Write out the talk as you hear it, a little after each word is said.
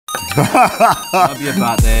Rub your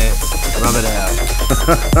butt there. Rub it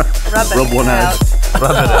out. Rub one out.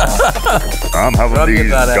 Rub it out. I'm having Rub your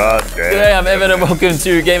these butt out. goddamn. G'day, I'm Evan and welcome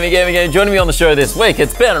to Gamey. Joining me on the show this week,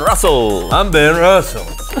 it's Ben Russell. I'm Ben Russell.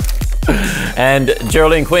 And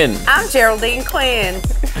Geraldine Quinn. I'm Geraldine Quinn.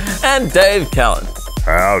 And Dave Callan.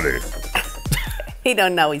 Howdy. He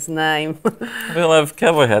don't know his name. We all have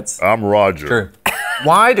cowboy hats. I'm Roger. True.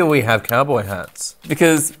 Why do we have cowboy hats?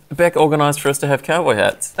 Because Bec organised for us to have cowboy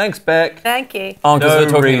hats. Thanks, Bec. Thank you. Oh, because No we're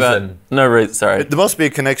talking reason. about... No reason, sorry. There must be a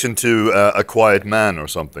connection to A Quiet Man or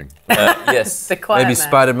something. Yes, The quiet Maybe man.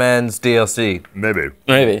 Spider-Man's DLC. Maybe.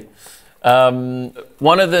 maybe.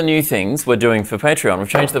 One of the new things we're doing for Patreon, we've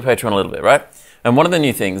changed the Patreon a little bit, right? And one of the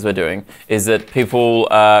new things we're doing is that people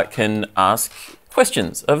can ask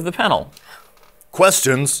questions of the panel.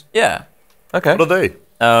 Questions? Yeah. Okay. What are they?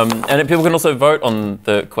 And people can also vote on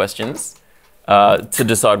the questions to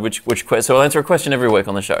decide which question. So I'll answer a question every week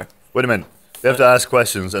on the show. Wait a minute. They have to ask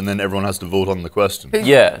questions and then everyone has to vote on the question.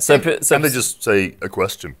 Yeah. So Can they just say a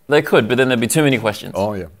question? They could, but then there'd be too many questions.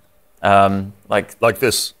 Oh, yeah. Like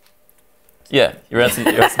this. Yeah, you're asking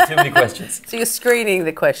too many questions. So you're screening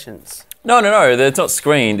the questions. No. It's not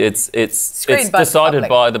screened. It's Screened by the decided public.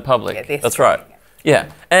 by the public. Yeah, this That's right.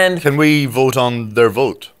 Yeah. And Can we vote on their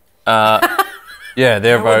vote? Yeah,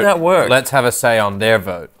 their How vote. would that work? Let's have a say on their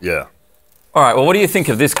vote. Yeah. all right. Well, what do you think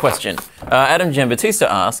of this question? Adam Giambattista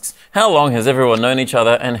asks, "How long has everyone known each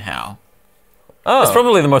other, and how?" Oh, It's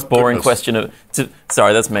probably the most boring Goodness. question.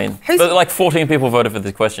 Sorry, that's mean. Who's- But like 14 people voted for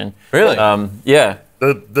this question. really? Yeah.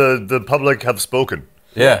 The public have spoken.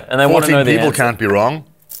 yeah. And they want to 14 know the people answer. can't be wrong,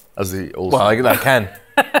 as the old Well, I can.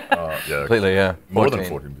 yeah, Completely, yeah. more than 14.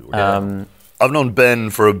 14 people. Yeah. I've known Ben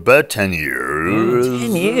for about 10 years.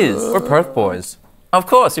 10 years. We're Perth boys. Of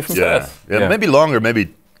course, you're from Yeah. Perth. yeah, Yeah. maybe longer.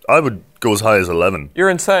 Maybe I would go as high as 11. You're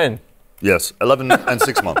insane. Yes, 11 and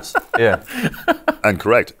 6 months. Yeah. And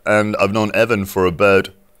correct. And I've known Evan for about,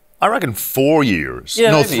 I reckon, 4 years.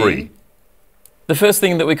 Yeah, no, maybe. 3. The first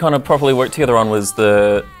thing that we kind of properly worked together on was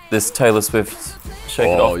this Taylor Swift Shake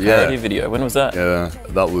It Oh, Off yeah. parody video. When was that? Yeah,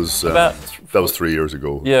 that was About that was 3 years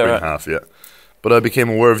ago. Yeah, 3 right. and a half. Yeah. But I became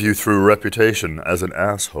aware of you through reputation as an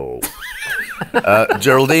asshole.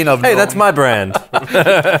 Geraldine, I've Hey, known that's my brand.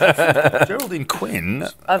 Geraldine Quinn.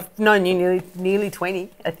 I've known you nearly 20,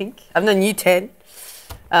 I think. I've known you 10.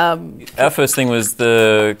 Our first thing was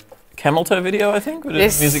the Camel Toe video, I think. We did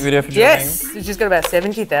a music video for Geraldine. Yes, which has got about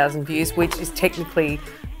 70,000 views, which is technically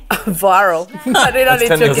viral. I don't know, it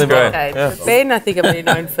took technically a viral, decade. yeah. But Ben, I think I've been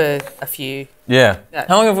known for a few. Yeah.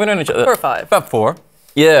 How long have we known each other? 4 or 5. About 4.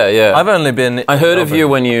 Yeah. I've only been... I heard of you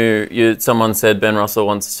when someone said Ben Russell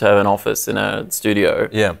wants to have an office in a studio.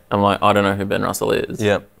 Yeah. I'm like, I don't know who Ben Russell is.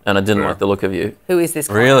 Yeah. And I didn't like the look of you. Who is this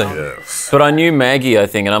guy? Really? Yes. But I knew Maggie, I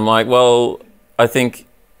think, and I'm like, well, I think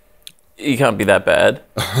you can't be that bad.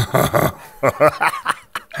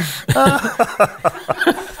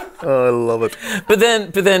 Oh, I love it. But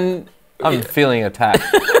then I'm feeling attacked.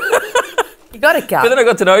 You got a But then I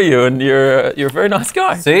got to know you, and you're a very nice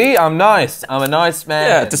guy. See? I'm nice. I'm a nice man.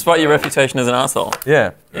 Yeah, despite your reputation as an asshole.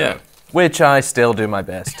 Yeah. Yeah. Which I still do my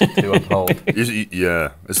best to uphold.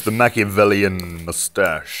 Yeah, it's the Machiavellian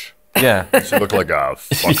moustache. Yeah. You look like a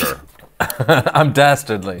fucker. I'm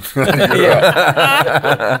dastardly.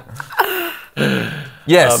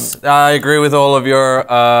 Yes, I agree with all of your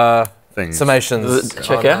Things. summations.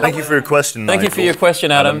 Check out. Thank you for your question. Thank you for your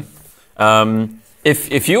question, Adam.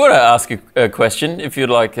 If you were to ask a question, if you'd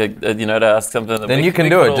like to ask something, that Then we- you can we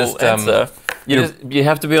do could it, all just, answer, you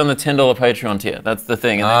have to be on the $10 Patreon tier. That's the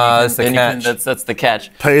thing. And That's the then catch. That's the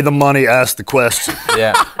catch. Pay the money, ask the question.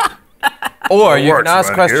 Yeah. Or you works can ask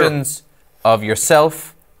around questions of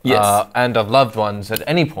yourself Yes. and of loved ones at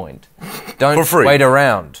any point. Don't For free. wait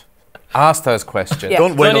around. Ask those questions. Yeah.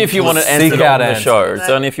 Don't It's wait only if you until want to it's- answer Seek it out on the answers. show. It's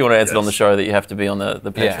only if you want to answer it on the show that you have to be on the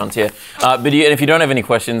Patreon tier. And if you don't have any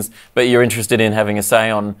questions, but you're interested in having a say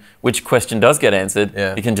on which question does get answered,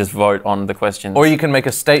 Yeah. you can just vote on the questions. Or you can make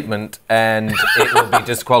a statement and it will be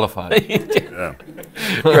disqualified. Yeah.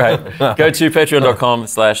 Great. Go to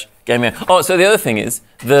patreon.com/gaming. Oh, so the other thing is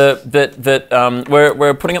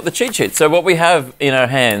we're putting up the cheat sheets. So what we have in our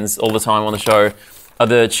hands all the time on the show are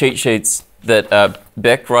the cheat sheets that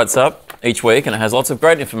Bec writes up each week, and it has lots of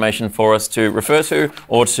great information for us to refer to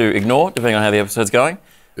or to ignore, depending on how the episode's going.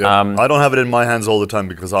 Yeah. I don't have it in my hands all the time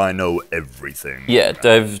because I know everything. Yeah,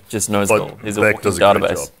 Dave just knows it all. But He's a Bec walking does a great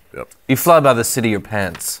database. job. Yep. You fly by the seat of your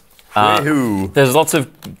pants. Who? There's lots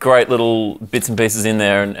of great little bits and pieces in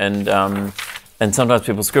there, and sometimes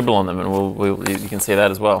people scribble on them, and you can see that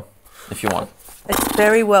as well, if you want. It's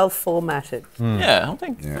very well formatted. Yeah, I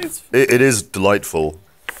think Yeah. it's It is delightful.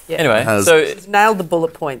 Anyway, Has- so Nailed the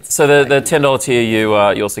bullet points. so the $10 tier, you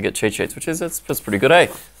also get cheat sheets, which is that's pretty good, eh?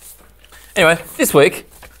 Anyway, this week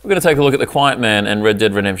we're going to take a look at The Quiet Man and Red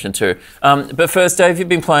Dead Redemption 2. But first, Dave, you've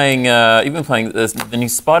been playing the new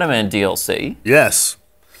Spider-Man DLC. Yes.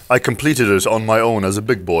 I completed it on my own as a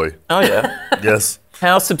big boy. Oh yeah. Yes.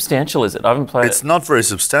 How substantial is it? I haven't played It's it. not very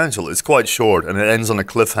substantial. It's quite short, and it ends on a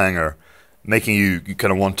cliffhanger, making you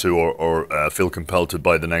kind of want to or feel compelled to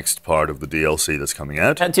buy the next part of the DLC that's coming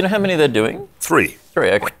out. Do you know how many they're doing? 3. 3.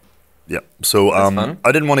 Okay. Yeah. So fun.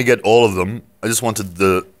 I didn't want to get all of them. I just wanted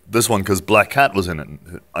this one because Black Cat was in it.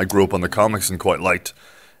 I grew up on the comics and quite liked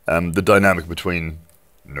the dynamic between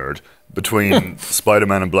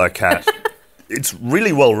Spider-Man and Black Cat. It's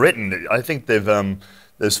really well written. I think they've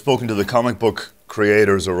spoken to the comic book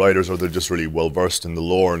creators or writers, or they're just really well versed in the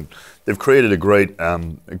lore, and they've created a great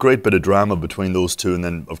bit of drama between those two. And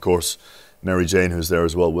then, of course, Mary Jane, who's there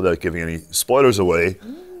as well, without giving any spoilers away.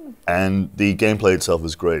 And the gameplay itself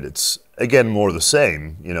is great. It's again more the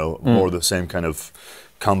same, more the same kind of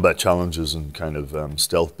combat challenges and kind of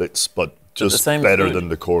stealth bits, but just same is better good. than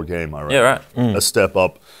the core game. I reckon. Yeah, right. A step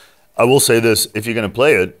up. I will say this: if you're going to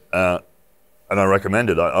play it, and I recommend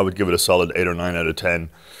it, I would give it a solid 8 or 9 out of 10.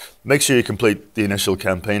 Make sure you complete the initial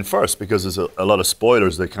campaign first, because there's a lot of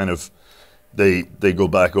spoilers. They kind of they go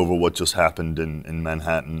back over what just happened in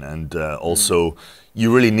Manhattan, and also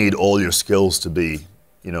you really need all your skills to be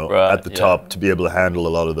at the top to be able to handle a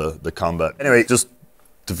lot of the combat. Anyway, just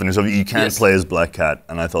to finish off, you can't play as Black Cat,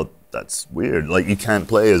 and I thought that's weird. Like, you can't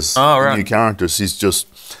play as new characters. She's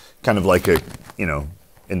just kind of like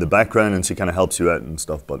in the background, and she kind of helps you out and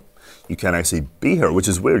stuff, but you can't actually be her, which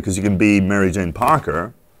is weird, because you can be Mary Jane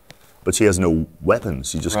Parker, but she has no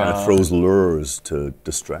weapons. She just kind of throws lures to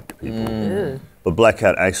distract people. But Black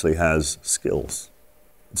Cat actually has skills.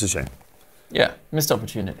 It's a shame. Yeah, missed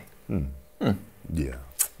opportunity. Yeah.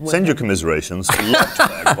 Send your commiserations to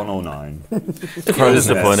Lodgebag109. If you're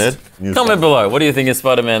disappointed, comment below. What do you think of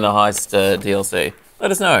Spider-Man the Heist DLC? Let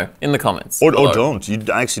us know in the comments. Or don't. You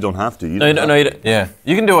actually don't have to. No, you don't. Yeah,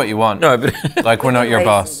 you can do what you want. No, but Like, we're not your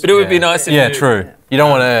boss. But it would be nice if you... true. You don't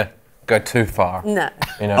want to go too far. No.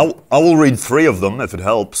 I will read 3 of them if it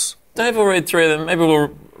helps. Dave will read 3 of them. Maybe we'll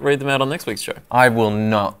read them out on next week's show. I will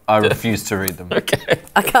not. I refuse to read them. Okay.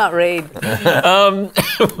 I can't read.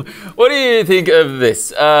 What do you think of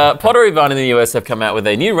this? Pottery Barn in the US have come out with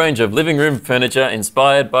a new range of living room furniture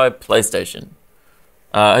inspired by PlayStation.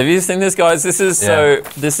 Have you seen this, guys? This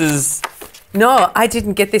is No, I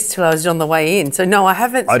didn't get this till I was on the way in. So no, I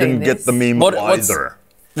haven't seen I didn't this. get the meme what's either.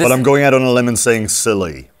 But I'm going out on a limb and saying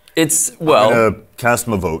silly. It's I'm going to cast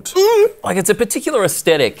my vote. like it's a particular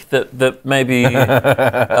aesthetic that maybe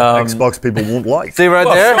Xbox people won't like. See right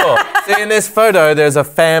there? See, in this photo, there's a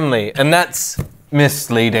family, and that's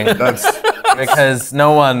misleading. Because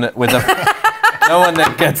no one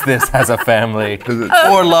that gets this has a family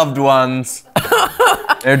or loved ones.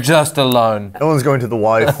 They're just alone. No one's going to the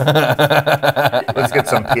wife. Let's get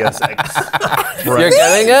some PSX. You're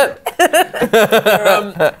getting it?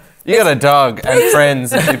 You got a dog and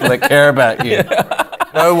friends and people that care about you.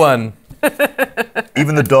 No one.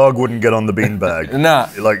 Even the dog wouldn't get on the beanbag. Nah.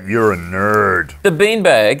 Like, you're a nerd. the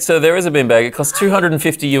beanbag. So there is a beanbag. It costs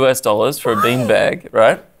 $250 for a beanbag,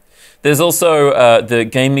 right? There's also the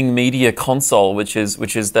gaming media console, which is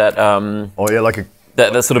that Oh, yeah, like a...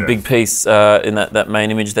 that sort of big piece in that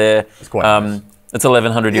main image there. It's quite nice. It's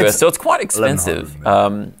 $1,100 US, so it's quite expensive.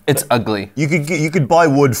 It's ugly. You could buy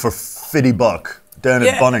wood for $50 down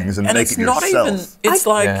at Bunnings and make it's it not yourself. even. It's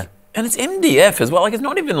and it's MDF as well. Like, it's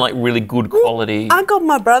not even like really good quality. I got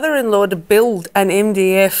my brother-in-law to build an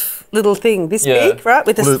MDF little thing this big, right?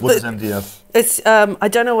 With What is MDF? It's I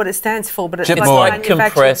don't know what it stands for, but it's Chipboard. like Like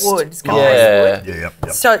manufactured compressed wood. It's wood. compressed wood.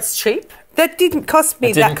 Yeah. So it's cheap. That didn't cost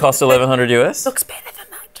me It didn't cost $1,100 US. Looks better than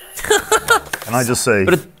that, dude. Can I just say,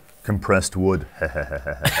 compressed wood? I'd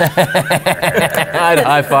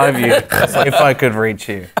high five you if I could reach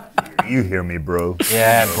you. You hear me, bro.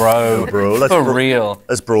 Yeah, bro. Bro. Let's For real.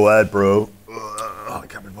 Let's bro-ad, bro. I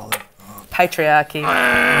can't be bothered. Patriarchy.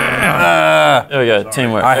 There we go.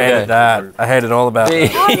 Teamwork. I hated that. I hated all about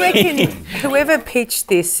that. I reckon whoever pitched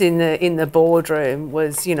this in the boardroom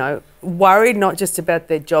was, worried not just about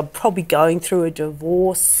their job, probably going through a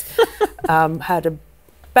divorce, had a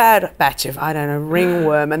bad batch of,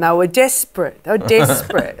 ringworm, and they were desperate.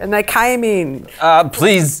 And they came in.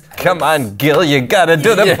 Please, come on, Gil, you gotta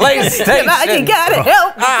do the PlayStation. Come on, you gotta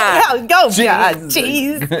help me. Go, God,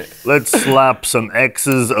 jeez. Let's slap some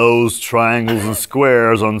X's, O's, triangles, and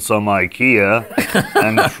squares on some IKEA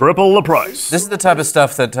and triple the price. This is the type of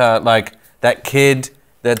stuff that, that kid,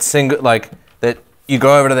 that single, that you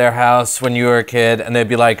go over to their house when you were a kid, and they'd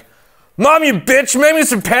be like, "Mom, you bitch, make me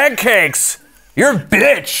some pancakes. You're a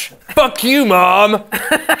bitch. Fuck you, Mom.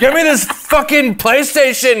 Give me this fucking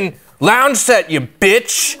PlayStation lounge set, you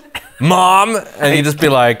bitch, Mom." And you'd just be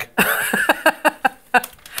like,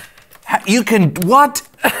 "You can what?"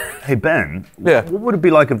 Hey, Ben, Yeah. what would it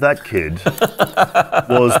be like if that kid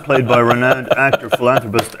was played by renowned actor,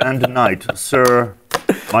 philanthropist, and knight, Sir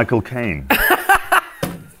Michael Caine?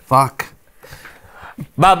 Fuck.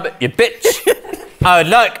 Mum, you bitch. I would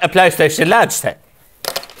like a PlayStation lounge set.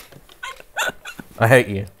 I hate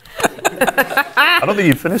you. I don't think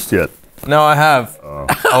you finished yet. No, I have.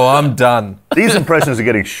 Oh, I'm done. These impressions are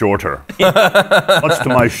getting shorter. Much to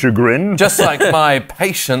my chagrin. Just like my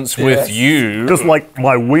patience with you. Just like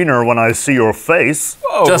my wiener when I see your face.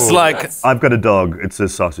 Just like I've got a dog. It's a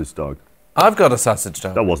sausage dog. I've got a sausage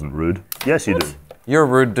dog. That wasn't rude. Yes, you do. You're a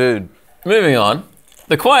rude dude. Moving on.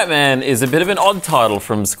 The Quiet Man is a bit of an odd title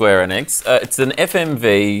from Square Enix. It's an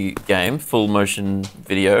FMV game, full motion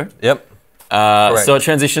video. Yep. So it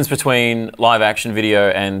transitions between live action video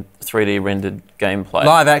and 3D rendered gameplay.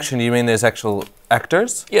 Live action, you mean there's actual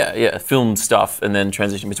actors? Yeah, film stuff, and then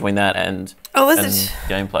transition between that and, Oh, is and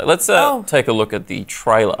it? gameplay. Let's take a look at the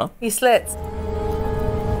trailer. Yes, let's.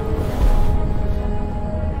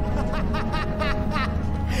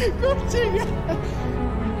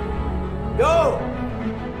 Yo!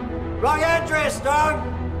 Wrong address, dog!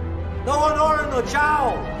 No one ordered no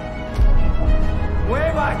chow! Way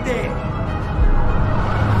back there!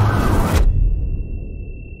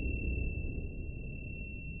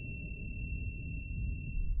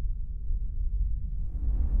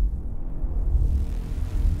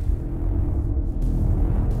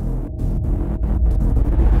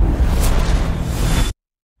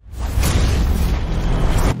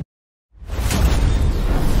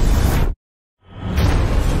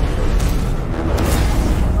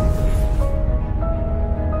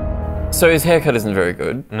 So his haircut isn't very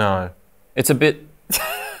good. No. It's a bit...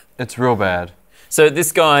 It's real bad. So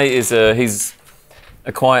this guy is he's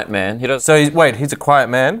a quiet man. He does... So, he's a quiet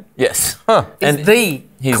man? Yes. Huh. And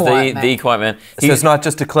He's the quiet man. So it's not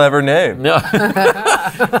just a clever name. No.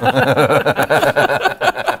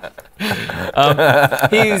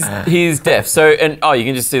 He's deaf. So, and you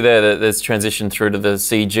can just see there that there's transition through to the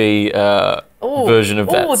CG version of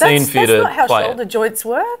that scene for you to That's not how play shoulder it. joints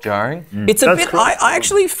work. Jarring? It's a That's bit. cool. I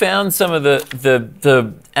actually found some of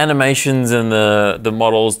the animations and the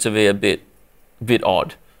models to be a bit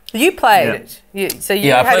odd. You played it. You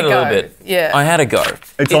I had played a a go. little bit. Yeah. I had a go.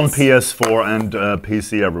 It's on PS4 and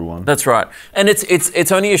PC, everyone. That's right, and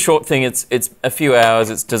it's only a short thing. It's a few hours.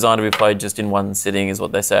 It's designed to be played just in one sitting, is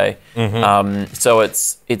what they say. So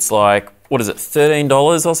it's like, what is it,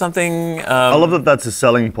 $13 or something? I love that that's a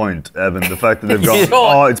selling point, Evan. The fact that they've gone,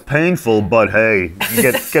 Yeah. it's painful, but hey, you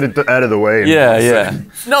get it out of the way. Yeah.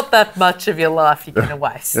 Not that much of your life you're going to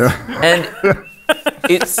waste. And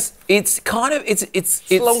it's kind of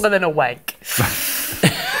it's Longer than a wank.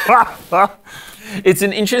 it's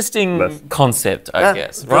an interesting concept, I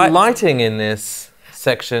guess. The Right? lighting in this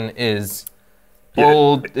section is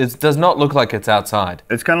all. It does not look like it's outside.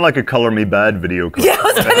 It's kind of like a Color Me Bad video clip. Yeah, I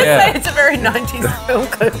was going to Yeah. say it's a very 90s film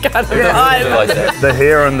clip kind of vibe. Like that. The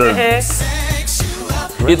hair and the...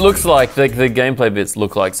 It looks like the gameplay bits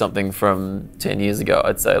look like something from 10 years ago.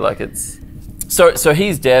 I'd say So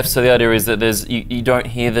he's deaf. So the idea is that you don't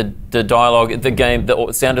hear the dialogue. The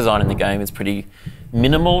sound design in the game is pretty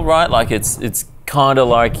minimal, right? Like it's kind of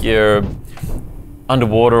like you're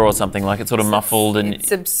underwater or something. Like it's sort of muffled and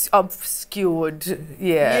It's obscured.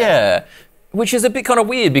 Yeah. yeah, which is a bit kind of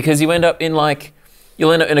weird because you'll end up in a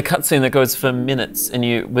cutscene that goes for minutes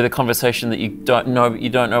and with a conversation that you don't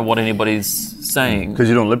know what anybody's saying Because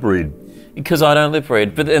you don't lip read. because I don't lip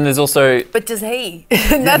read. But then there's also But does he?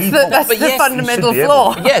 That's the yes, fundamental he should be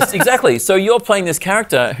able flaw. yes, exactly. So you're playing this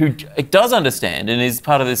character who does understand and is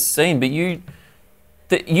part of this scene, but you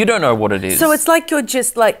don't know what it is. So it's like you're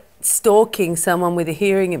just like stalking someone with a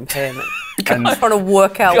hearing impairment and trying to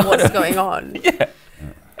work out what's going on. Yeah.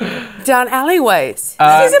 Down alleyways.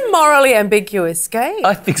 This is a morally ambiguous game.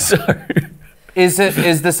 I think so. Is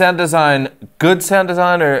the sound design good sound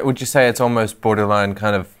design, or would you say it's almost borderline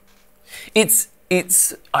kind of? I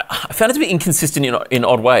found it to be inconsistent in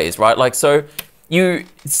odd ways, right? Like, so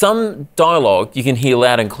some dialogue you can hear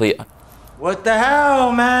loud and clear. What the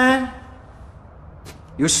hell, man?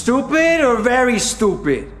 You're stupid or very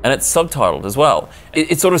stupid? And it's subtitled as well.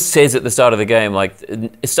 It sort of says at the start of the game, like,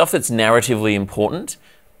 stuff that's narratively important,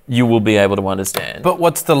 you will be able to understand. But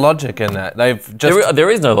what's the logic in that? They've just There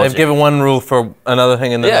is no logic. they've given one rule for another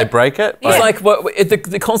thing and then Yeah. they break it. It's like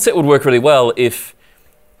the concept would work really well if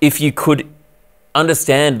you could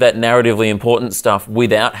understand that narratively important stuff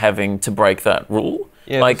without having to break that rule.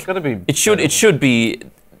 Yeah, like it's gotta be it should be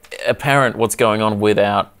apparent what's going on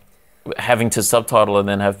without having to subtitle and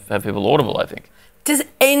then have people audible, I think. Does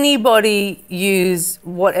anybody use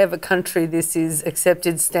whatever country this is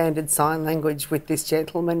accepted standard sign language with this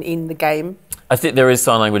gentleman in the game? I think there is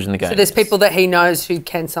sign language in the game. So there's people that he knows who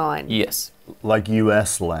can sign? Yes. Like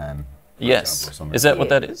US LAN. Yes. Is that what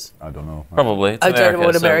that is? I don't know. Probably. It's I don't know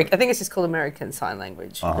what so- American. I think it's just called American Sign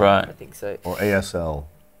Language. Right. I think so. Or ASL,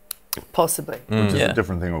 Possibly. which is Yeah. a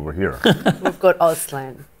different thing over here. We've got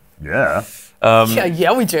Auslan. Yeah.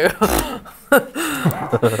 Yeah, we do.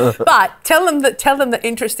 But tell them the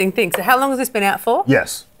interesting thing. So how long has this been out for?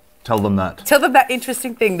 Yes. Tell them that. Tell them that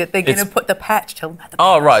interesting thing that they're going to It's- put the patch. Tell them about the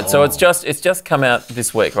Oh, right. So it's just come out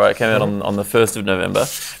this week, right? It came out on the 1st of November.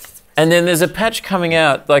 And then there's a patch coming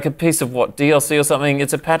out, like a piece of what, DLC or something.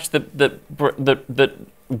 It's a patch that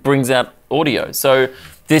brings out audio. So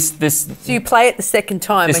this So you play it the second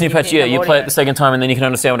time. new and you patch, hear yeah, the you play it audio. the second time and then you can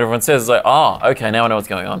understand what everyone says. It's like, oh, okay, now I know what's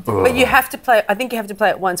going on. But you have to play. I think you have to play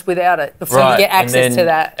it once without it before Right. you get and access then- to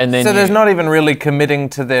that. And then So there's you- not even really committing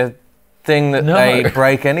to their thing that No. they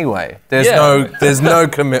break anyway. There's Yeah. there's no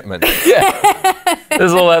commitment.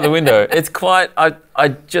 There's all out the window. It's quite. I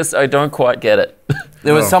don't quite get it.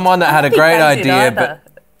 There was someone that had a I don't think great they did idea, either.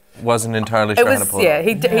 but wasn't entirely It sure how to was, pull yeah, it.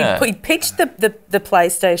 he pitched the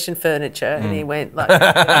PlayStation furniture and he went like,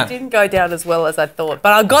 it didn't go down as well as I thought,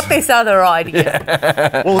 but I got this other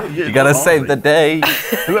idea. Well, You gotta save the day.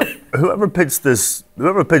 Whoever pitched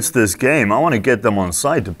this game, I want to get them on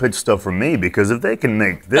site to pitch stuff for me, because if they can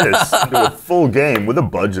make this into a full game with a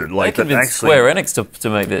budget I like that, convinced actually, Square Enix to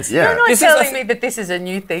make this. yeah, You're not This is telling a- me that this is a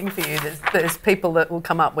new thing for you. There's people that will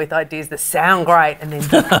come up with ideas that sound great and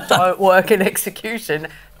then don't work in execution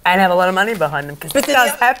and have a lot of money behind them, because this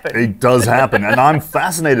does happen. it does happen, and I'm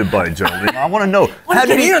fascinated by it, Geraldine. I want to know How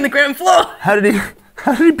did he on the ground floor? how did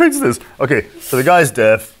he pitch this? Okay, so the guy's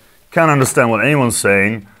deaf, can't understand what anyone's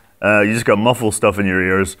saying. You just got muffled stuff in your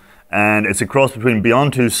ears, and it's a cross between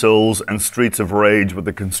Beyond Two Souls and Streets of Rage with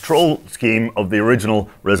the control scheme of the original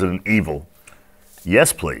Resident Evil.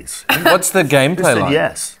 Yes, please. What's the I gameplay said like?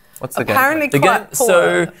 yes. What's the Apparently The quite game, poor.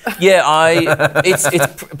 so yeah,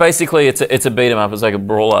 it's basically it's a beat 'em up. It's like a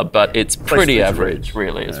brawler, but it's pretty Streets of average,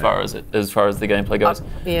 really, as far as the gameplay goes.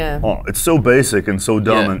 Yeah. Oh, it's so basic and so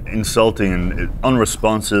dumb Yeah. and insulting and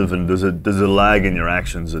unresponsive, and there's a lag in your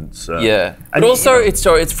actions. It's Yeah, but and, also you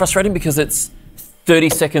know, it's frustrating because it's 30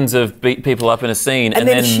 seconds of beat people up in a scene and,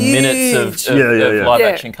 then minutes of, huge. of, Yeah, of yeah. live Yeah.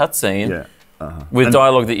 action cutscene yeah. with And-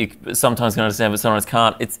 dialogue that you sometimes can understand but sometimes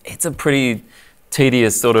can't. It's a pretty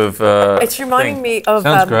tedious sort of. It's reminding thing. me of.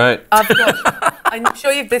 Sounds great. I've got, I'm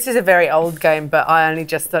sure this is a very old game, but I only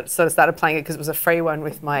just sort of started playing it because it was a free one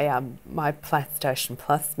with my my PlayStation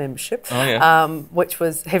Plus membership, Oh, yeah. which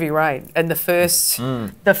was Heavy Rain. And the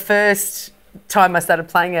first time I started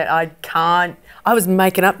playing it, I was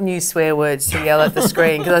making up new swear words to yell at the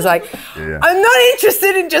screen because I was like, Yeah. I'm not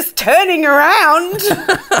interested in just turning around,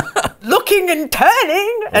 looking and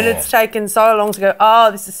turning. And it's taken so long to go,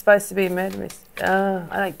 oh, this is supposed to be a murder mystery. I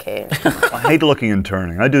don't care. I hate looking and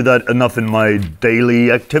turning. I do that enough in my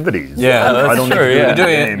daily activities. Yeah, I don't need to do yeah. it in You're doing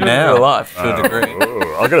the it game. now. Real life. To a degree.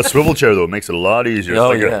 Oh, I got a swivel chair though. It makes it a lot easier.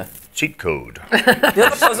 Oh, It's like yeah. a cheat code. The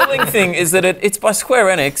other puzzling thing is that it's by Square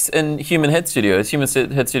Enix and Human Head Studios.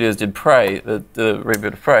 Head Studios did Prey, the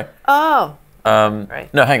reboot of Prey. Oh.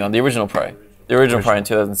 No, hang on, the original Prey. The original Prey in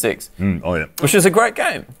 2006, Oh yeah. which is a great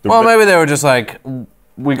game. Well, maybe they were just like,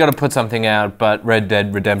 we got to put something out, but Red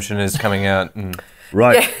Dead Redemption is coming out. And...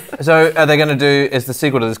 Right. So, are they going to do? Is the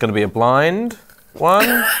sequel to this going to be a blind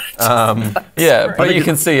one? Yeah, but you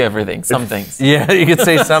can see everything, some things. Yeah, you can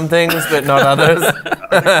see some things, but not others.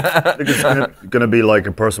 I think it's gonna be like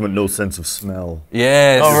a person with no sense of smell.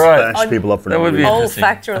 Yes. All right. Bash people up for That no would be reason. interesting.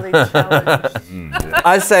 Olfactorily challenged.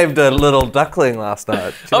 I saved a little duckling last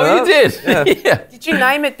night. Did Oh, know you that? did? Yeah. Did you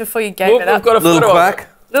name it before you gave We've it up? got a Little photo of it. quack.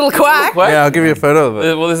 Little quack. Quack? Yeah, I'll give you a photo of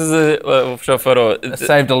it. Well, this is we'll show a photo.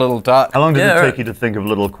 Saved a little duck. How long did Yeah, it take right. you to think of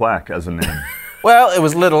Little Quack as a name? Well, it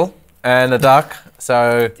was little and a duck,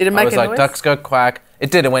 so Did it I make was a like, noise? ducks go quack. It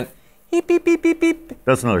did. It went beep beep beep beep beep.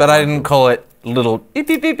 That's not. But I didn't call it little beep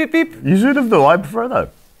beep beep beep beep. You should have though. I prefer that.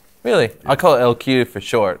 Really, I call it LQ for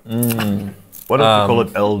short. Why don't you call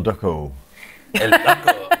it El Ducko?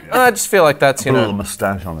 I just feel like that's Put a little know.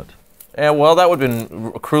 moustache on it. Yeah, well, that would have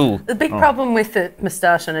been cruel. The big problem with the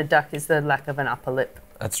moustache on a duck is the lack of an upper lip.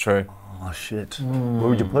 That's true. Oh shit. Where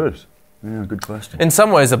would you put it? Yeah, good question. In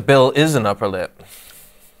some ways, a bill is an upper lip.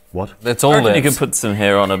 What? That's I all reckon lips. you can put some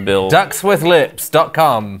hair on a bill.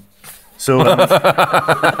 Duckswithlips.com. So,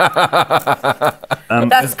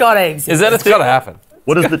 That's got to exist. Is that a It's thing? gotta happen.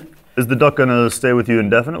 what is the duck going to stay with you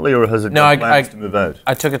indefinitely, or has it No, got plans to move out?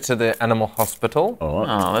 I took it to the animal hospital. Oh,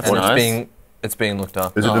 Oh, that's and nice. it's being looked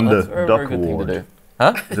after. is it Oh, in that's the a very, duck very good thing to ward? do.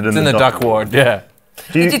 Huh? Is it It's in the duck ward. Yeah,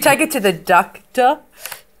 Did you take it to the doctor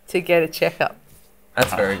to get a checkup?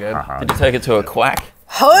 that's very good. Did you take it to a quack?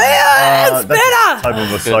 Oh, yeah, it's That's better. type of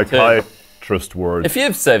a Good too. psychiatrist word. If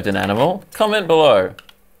you've saved an animal, comment below.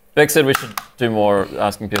 Beck said we should do more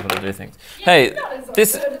asking people to do things. Hey,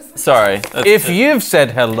 this. Sorry. If you've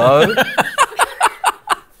said hello,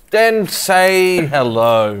 then say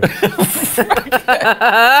hello. It's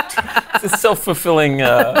a self-fulfilling.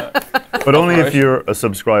 But only if you're a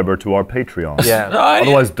subscriber to our Patreon. Yeah.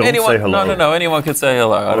 Otherwise, don't anyone, say hello. No. Anyone could say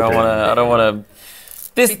hello. I don't Okay. want to. I don't want to.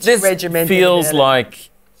 This regimented feels about it. like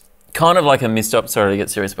kind of like a missed up. Sorry to get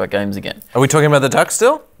serious about games again. Are we talking about the duck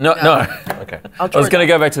still? No. Okay. I was going to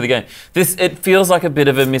go back to the game. It feels like a bit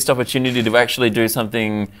of a missed opportunity to actually do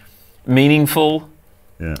something meaningful.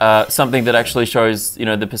 Yeah. Something that actually shows,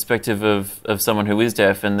 the perspective of someone who is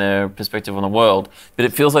deaf and their perspective on the world. But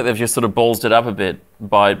it feels like they've just sort of ballsed it up a bit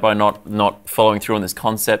by not following through on this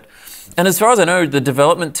concept. And as far as I know, the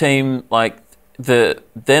development team, they're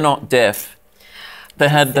not deaf. They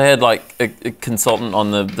had like a consultant on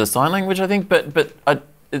the sign language, I think. But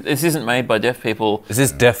this isn't made by deaf people. Is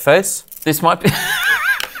this deaf face? This might be.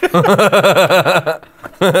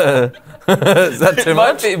 Is that too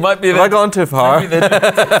much? Might be. Have I gone too far?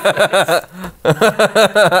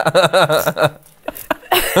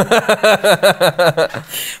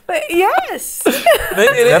 But yes.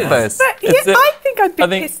 Maybe it Deaf is. face. But yeah, I think I'd be I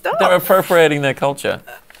think pissed off. they're appropriating their culture.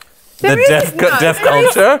 There The is- deaf no, deaf there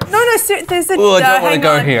is- culture? No, there's a. Oh, I don't want to hang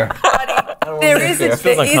go on. here. There is a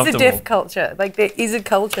Feels uncomfortable. deaf culture. Like there is a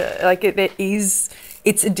culture. Like there is.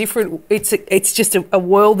 It's a different. It's just a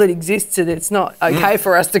world that exists, and it's not okay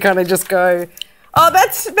for us to kind of just go. Oh,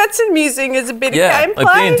 that's amusing as a bit Yeah, of gameplay.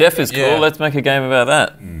 like being deaf is cool. Yeah. Let's make a game about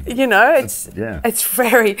that. You know, it's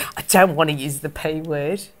very. I don't want to use the P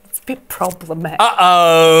word. It's a bit problematic.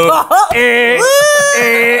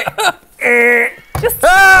 Just.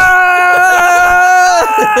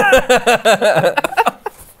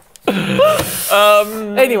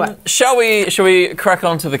 Anyway, Shall we crack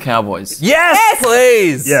on to the Cowboys? Yes,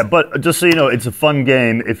 please. Yeah, but just so you know, it's a fun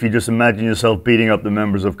game if you just imagine yourself beating up the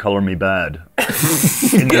members of Color Me Bad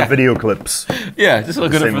in their video clips. Yeah, just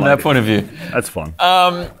look at it Same from like that point of view. That's fun.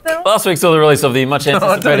 Last week saw the release of the much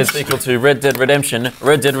anticipated sequel to Red Dead Redemption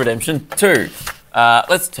 2.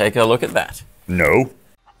 Let's take a look at that. No.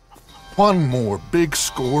 One more big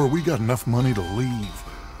score, we got enough money to leave.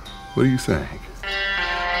 What do you think?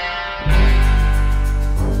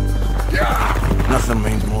 Nothing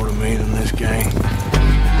means more to me than this game.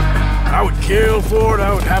 I would kill for it,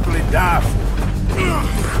 I would happily die for it.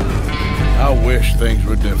 I wish things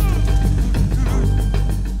were different.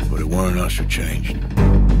 But it weren't us who changed.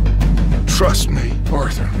 Trust me,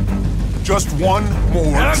 Arthur. Just one more.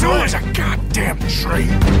 There's always a goddamn trade.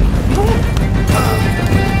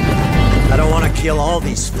 I don't want to kill all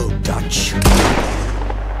these folk, Dutch.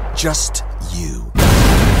 Just you.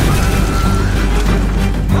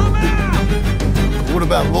 What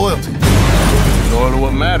about loyalty? Loyal to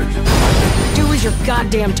what matters. Do as you're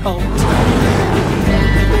goddamn told.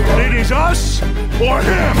 It is us or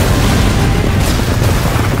him.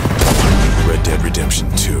 Red Dead Redemption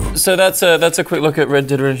 2. So that's a quick look at Red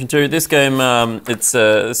Dead Redemption 2. This game, it's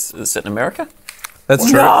set in America. That's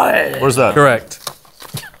true. Where's that? Correct.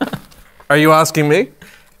 Are you asking me?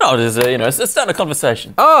 No, it is it's starting a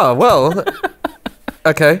conversation. Oh, well.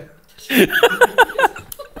 Okay.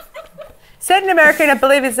 set in America, and I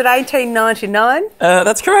believe it's at 1899.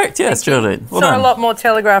 That's correct. Yes, Geraldine. Well Saw a done. lot more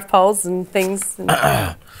telegraph poles and things. And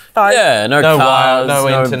Yeah, no No cars, wire,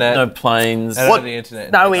 no internet. no planes. And What? on the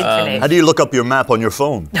internet. no internet. How do you look up your map on your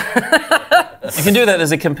phone? You can do that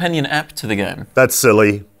as a companion app to the game. That's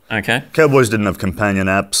silly. Okay. Cowboys didn't have companion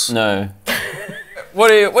apps. No. What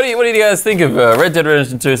do you guys think of Red Dead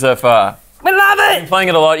Redemption 2 so far? We love it. Playing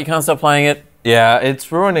it a lot. You can't stop playing it. Yeah,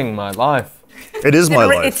 it's ruining my life. It is my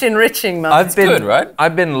life. It's enriching, man. I've been good, right?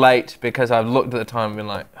 I've been late because I've looked at the time and been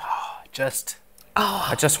like, I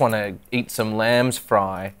just want to eat some lamb's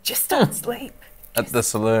fry Just don't sleep. at the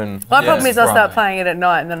saloon. My problem is I start Fry. playing it at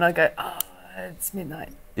night, and then I go, oh, it's midnight.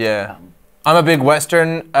 Yeah. I'm a big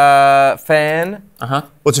Western fan.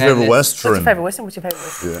 What's your favorite it's- What's your Western? favourite Western? What's your favourite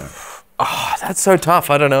Western? Yeah. That's so tough.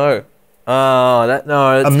 I don't know.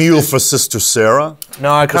 A mule for Sister Sarah.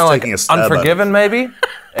 No, I kind of like taking a stab at it. Unforgiven, maybe.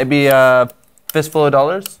 Maybe a Fistful of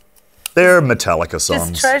Dollars. They're Metallica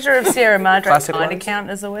songs. Does Treasure of Sierra Madre Classic kind of ones? count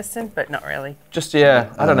as a Western? But not really. Just,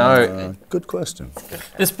 yeah, I don't know. Good question.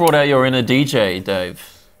 This brought out your inner DJ,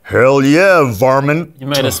 Dave. Hell yeah, varmint. You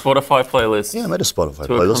made a Spotify playlist. Yeah, I made a Spotify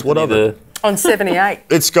to playlist. What of accompany it? On 78.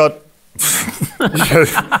 It's got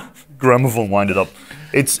gramophone winded up.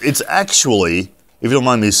 It's actually, if you don't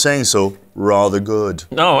mind me saying so, rather good.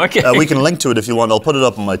 Oh, okay. We can link to it if you want. I'll put it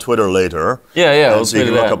up on my Twitter later. Yeah, So you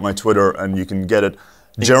can look up my Twitter and you can get it.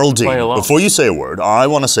 Geraldine, before you say a word, I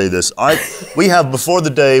want to say this. We have, before the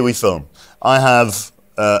day we film, I have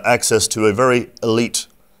access to a very elite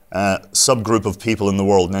subgroup of people in the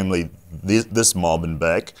world, namely this mob in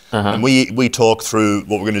Bec. And we talk through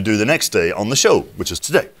what we're going to do the next day on the show, which is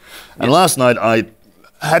today. And last night I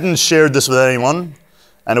hadn't shared this with anyone,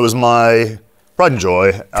 and it was my pride and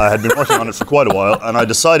joy. I had been working on it for quite a while, and I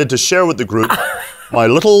decided to share with the group my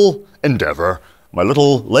little endeavor, my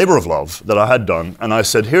little labor of love that I had done. And I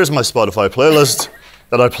said, here's my Spotify playlist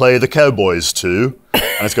that I play the Cowboys to.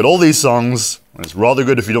 And it's got all these songs, and it's rather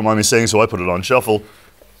good if you don't mind me saying so. I put it on shuffle.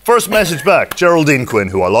 First message back, Geraldine Quinn,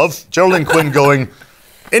 who I love. Geraldine Quinn going,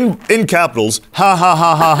 in capitals, ha ha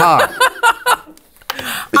ha ha ha.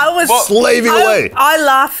 I was slaving away. I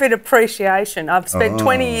laugh in appreciation. I've spent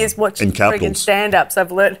 20 years watching friggin' stand-ups.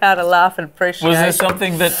 I've learned how to laugh and appreciate. Was there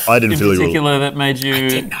something that I didn't in feel particular that made you... I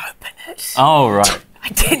didn't open it. Oh, right. I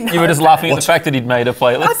didn't. You were just laughing at the fact that he'd made a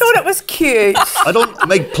playlist. I thought it was cute. I don't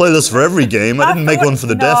make playlists for every game. I didn't make one for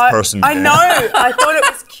the deaf person. I know. I thought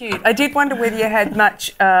it was cute. I did wonder whether you had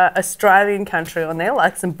much Australian country on there,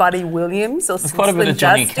 like some Buddy Williams or some quite a bit of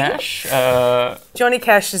Johnny Justin. Cash. Johnny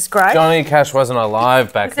Cash is great. Johnny Cash wasn't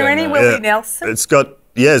alive back Is there then. any though. Willie Nelson? It's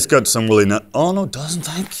got some Willie Nelson. Oh, no, it doesn't.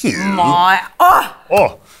 Thank you. The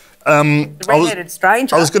I Red-Headed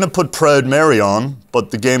Stranger. was going to put Proud Mary on,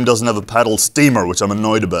 but the game doesn't have a paddle steamer, which I'm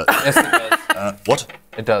annoyed about. Yes, it does. What?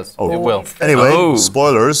 It does. Oh. It will. Anyway,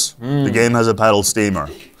 spoilers. The game has a paddle steamer.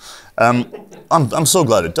 I'm so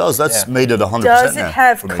glad it does. That's made it 100% Does now it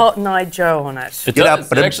have for me. Cotton Eye Joe on it? It Get does. up,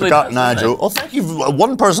 but It actually Cotton does, Eye doesn't Joe. Oh, thank you.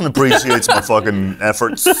 One person appreciates my fucking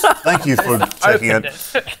efforts. Thank you for checking it.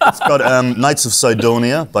 It's got Knights of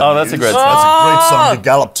Sidonia. Oh, that's a great song. That's a great song to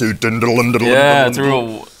gallop to. Yeah, it's a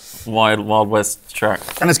real Wild West track.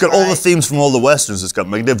 And it's got all the themes from all the westerns. It's got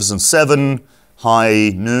Magnificent Seven,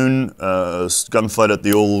 High Noon, Gunfight at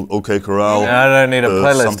the Old OK Corral. I don't need a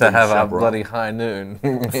playlist to something have a Chaparral. bloody High Noon.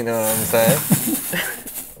 You know what I'm saying?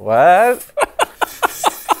 What?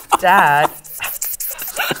 Dad.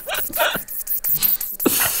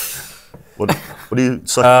 What do you...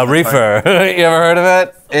 suck- Reefer. You ever heard of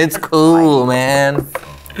it? It's cool, man.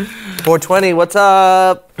 420, what's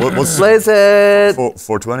up? What's Blaze it.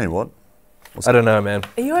 420, what? I don't know, man.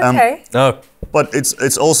 Are you okay? No. But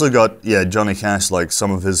it's also got, Johnny Cash, like some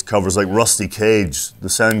of his covers, like Rusty Cage, the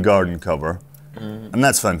Soundgarden cover. And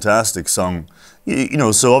that's a fantastic song. You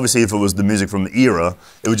know, so obviously if it was the music from the era,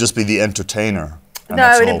 it would just be The Entertainer. And No,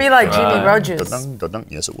 that's it'd all. be like Jimmy Rogers. Dun-dun, dun-dun.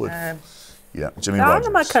 Yes, it would. Yeah, Jimmy None Rogers.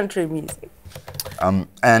 of my country music.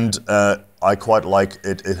 And I quite like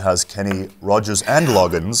it. It has Kenny Rogers and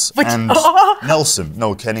Loggins and Nelson.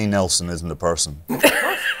 No, Kenny Nelson isn't a person.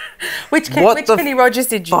 Which What the Kenny Rogers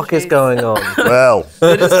did you fuck is choose? going on? Well,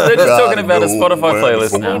 They're just talking about a no Spotify way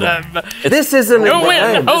playlist for now. This isn't a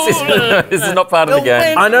game. This is not part of the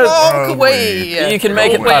game. I know. Walk away. You can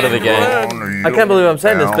make it part of the game. I can't believe I'm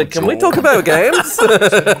saying this, but can we talk about games?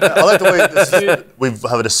 I like the way we've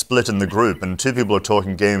had a split in the group, and two people are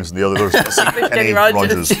talking games, and the other is Kenny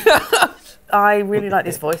Rogers. I really like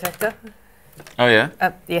this voice actor. Oh,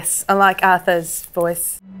 yeah? Yes, I like Arthur's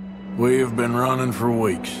voice. We've been running for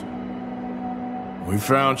weeks. We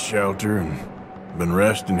found shelter and been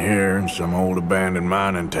resting here in some old abandoned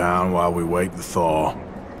mining town while we wait the thaw.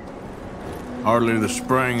 Hardly the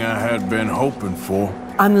spring I had been hoping for.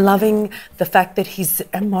 I'm loving the fact that he's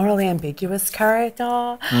a morally ambiguous character.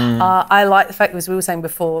 I like the fact, as we were saying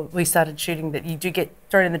before we started shooting, that you do get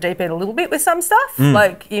thrown in the deep end a little bit with some stuff.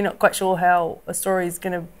 Like, you're not quite sure how a story is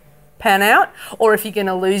going to pan out, or if you're going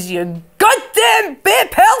to lose your goddamn bear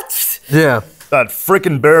pelt. Yeah. That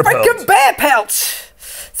frickin' bear pelt. Frickin' bear pelt.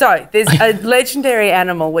 So there's a legendary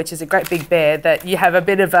animal, which is a great big bear that you have a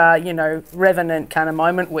bit of a, revenant kind of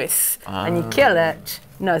moment with, and you kill it.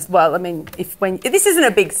 No, well, I mean, this isn't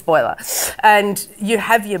a big spoiler, and you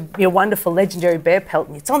have your wonderful legendary bear pelt,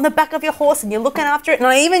 and it's on the back of your horse, and you're looking after it. And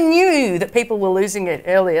I even knew that people were losing it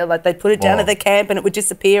earlier, like they'd put it down at the camp and it would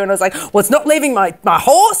disappear, and I was like, well, it's not leaving my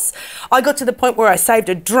horse. I got to the point where I saved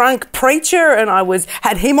a drunk preacher, and I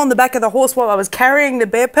had him on the back of the horse while I was carrying the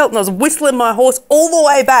bear pelt, and I was whistling my horse all the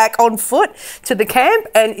way back on foot to the camp,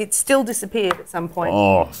 and it still disappeared at some point.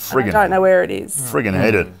 Oh, friggin'. I don't know where it is. Friggin'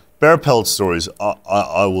 hate it. bear pelt stories.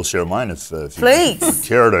 I will share mine if you Please.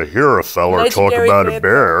 care to hear a feller talk Legendary about a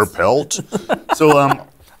bear bear pelt. So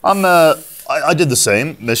I did the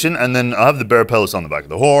same mission, and then I have the bear pellets on the back of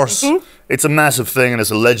the horse. It's a massive thing, and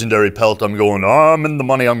it's a legendary pelt. I'm going, I'm in the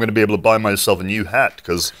money. I'm going to be able to buy myself a new hat,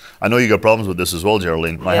 because I know you got problems with this as well,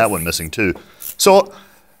 Geraldine. My hat went missing too. So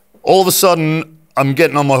all of a sudden, I'm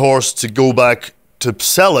getting on my horse to go back to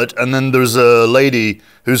sell it, and then there's a lady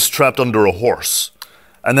who's trapped under a horse.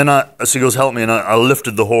 And then she goes, help me, and I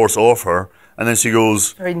lifted the horse off her, and then she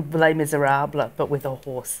goes... Very Les Miserables, but with a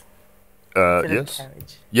horse. Yes.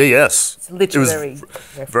 Yeah, yes. It's literary. It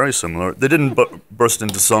was very similar. They didn't burst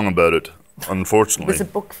into song about it, unfortunately. It was a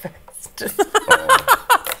book fest.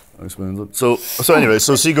 Explains it. So anyway,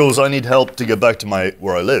 so she goes, I need help to get back to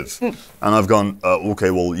where I live. And I've gone,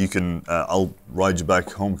 okay, well, you can, I'll ride you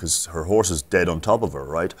back home, because her horse is dead on top of her,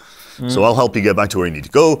 right? So I'll help you get back to where you need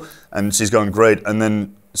to go. And she's gone, great. And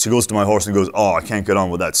then she goes to my horse and goes, I can't get on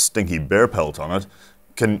with that stinky bear pelt on it.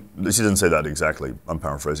 She didn't say that exactly, I'm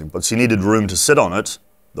paraphrasing, but she needed room to sit on it,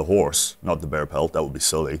 the horse, not the bear pelt. That would be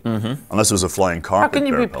silly. Unless it was a flying carpet. How can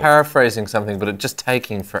you be paraphrasing something, but it just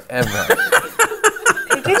taking forever?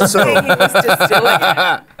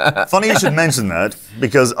 Funny you should mention that,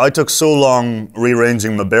 because I took so long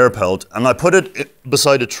rearranging my bear pelt, and I put it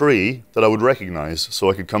beside a tree that I would recognize,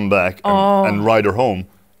 so I could come back and ride her home.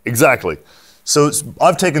 Exactly. So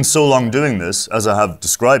I've taken so long doing this, as I have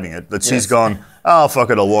describing it, that she's gone, fuck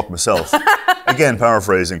it, I'll walk myself. Again,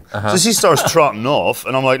 paraphrasing. So she starts trotting off,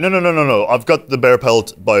 and I'm like, no, I've got the bear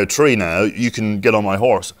pelt by a tree now, you can get on my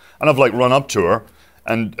horse. And I've like run up to her,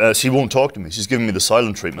 and she won't talk to me. She's giving me the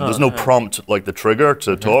silent treatment. There's no prompt like the trigger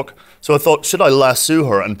to talk. So I thought, should I lasso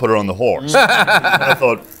her and put her on the horse? And I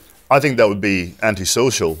thought, I think that would be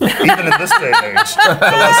antisocial, even in this day and age, to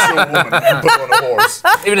lasso a woman and put her on a horse.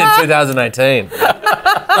 Even in 2018.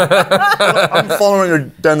 I'm following her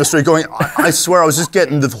down the street going, I swear I was just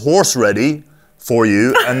getting the horse ready for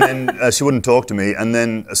you, and then she wouldn't talk to me, and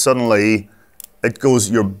then suddenly it goes,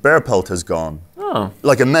 your bear pelt has gone.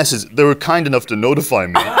 Like a message. They were kind enough to notify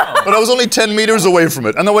me, but I was only 10 meters away from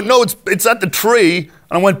it, and I went, no, it's at the tree,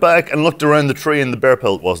 and I went back and looked around the tree, and the bear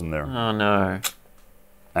pelt wasn't there. Oh no.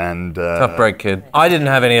 And tough break, kid. I didn't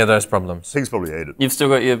have any of those problems. Pigs probably ate it. You've still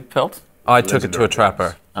got your pelt? I took it to a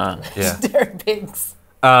trapper. Yeah. They're pigs.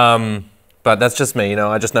 But that's just me,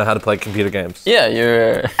 I just know how to play computer games. Yeah,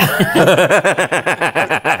 you're...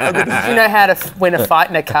 You know how to win a fight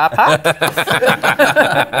in a car park?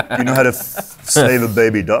 You know how to save a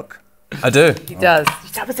baby duck? I do. He does.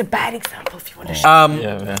 That was a bad example if you want to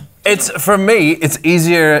show. It's, for me, it's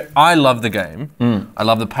easier. I love the game. I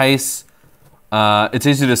love the pace. It's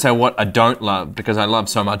easy to say what I don't love, because I love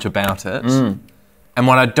so much about it. And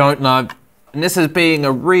what I don't love, and this is being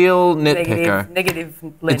a real nitpicker. Negative,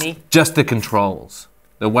 Lenny. It's just the controls.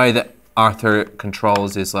 The way that Arthur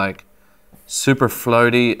controls is like super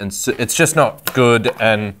floaty, and it's just not good.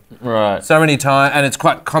 And so many times, and it's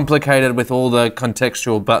quite complicated with all the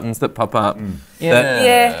contextual buttons that pop up.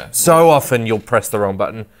 So often you'll press the wrong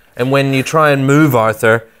button, and when you try and move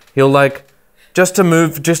Arthur, he'll like just to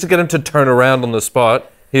get him to turn around on the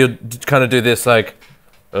spot. He'll kind of do this like.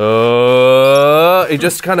 He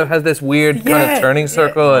just kind of has this weird kind of turning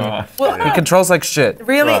circle, and he controls like shit.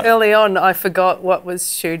 Really early on, I forgot what was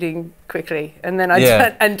shooting quickly, and then it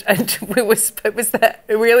was that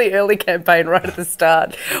really early campaign right at the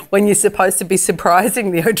start when you're supposed to be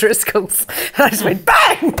surprising the O'Driscolls, and I just went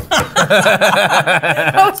bang.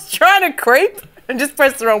 I was trying to creep and just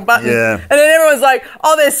press the wrong button, and then everyone's like,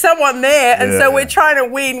 "Oh, there's someone there," and so we're trying to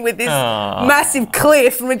win with this massive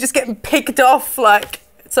cliff, and we're just getting picked off like.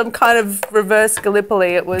 Some kind of reverse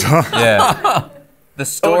Gallipoli. It was. The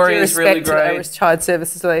story is really great. Irish Child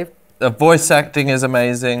Services leave. The voice acting is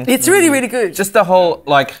amazing. It's really, really good. Just the whole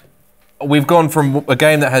we've gone from a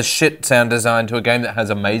game that has shit sound design to a game that has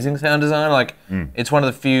amazing sound design. It's one of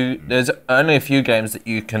the few. There's only a few games that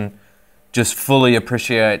you can just fully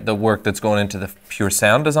appreciate the work that's gone into the pure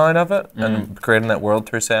sound design of it and creating that world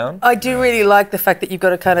through sound. I do really like the fact that you've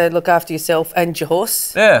got to kind of look after yourself and your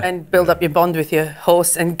horse and build up your bond with your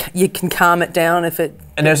horse, and you can calm it down if it...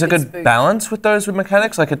 And there's a good balance with those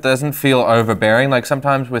mechanics. Like, it doesn't feel overbearing. Like,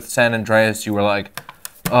 sometimes with San Andreas, you were like,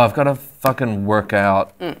 oh, I've got to fucking work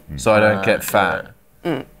out so I don't get fat.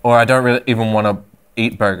 Or I don't really even want to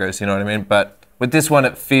eat burgers, you know what I mean? But with this one,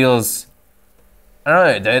 it feels... I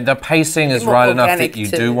don't know, the pacing is right enough that you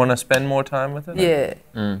do want to spend more time with it.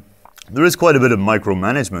 Yeah. There is quite a bit of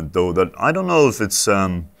micromanagement, though, that I don't know if it's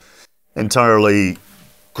entirely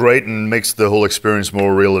great and makes the whole experience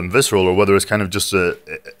more real and visceral, or whether it's kind of just a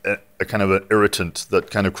kind of an irritant that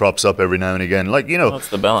kind of crops up every now and again. Like, you know, That's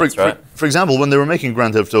the balance, right? For example, when they were making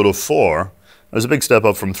Grand Theft Auto 4, it was a big step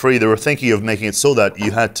up from 3. They were thinking of making it so that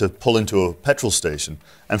you had to pull into a petrol station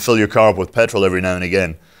and fill your car up with petrol every now and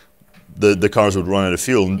again. The cars would run out of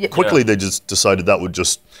fuel. And quickly they just decided that would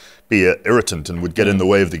just be an irritant and would get in the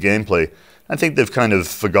way of the gameplay. I think they've kind of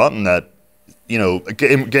forgotten that, you know,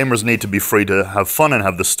 gamers need to be free to have fun and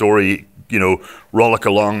have the story, you know, rollick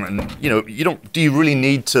along. And, you know, do you really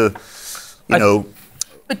need to, you know,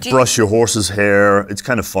 brush your horse's hair? It's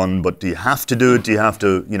kind of fun, but do you have to do it? Do you have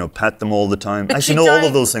to, you know, pat them all the time? Actually, no, all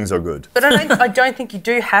of those things are good. But I don't think you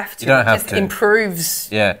do have to. You don't have it just to. improves.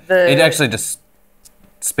 Yeah, it actually just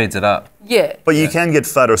speeds it up. Yeah. But you can get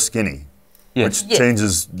fat or skinny, Yes. which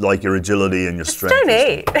changes like your agility and your strength. Don't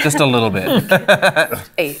eat. Just a little bit.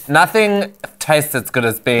 Eat. Nothing tastes as good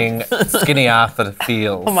as being skinny after it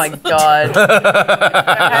feels. Oh my God. If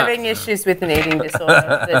you're having issues with an eating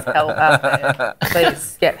disorder, there's help out there.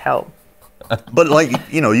 Please get help. But like,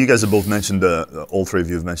 you know, you guys have both mentioned, all three of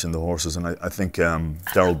you have mentioned the horses, and I think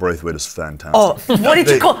Daryl Braithwaite is fantastic. Oh, what did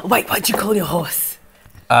you call? Wait, what did you call your horse?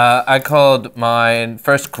 I called mine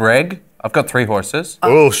first Greg. I've got 3 horses.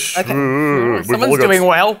 Oh, sure. Okay. Someone's doing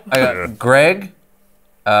well. I got Greg,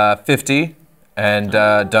 50, and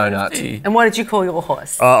Donut. And what did you call your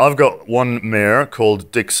horse? I've got one mare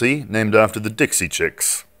called Dixie, named after the Dixie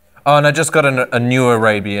Chicks. Oh, and I just got a new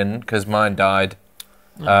Arabian, because mine died,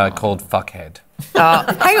 called Fuckhead.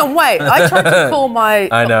 Hang on, wait. I tried to call my.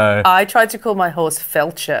 I know. I tried to call my horse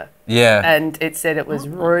Felcher. Yeah. And it said it was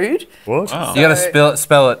rude. What? Wow. You got to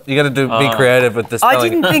spell it. You got to be creative with the spelling. I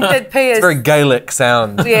didn't think that PS. It's very Gaelic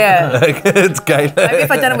sound. Yeah. Like, it's Gaelic. Maybe if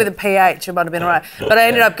I'd done it with a PH, it might have been all right. But I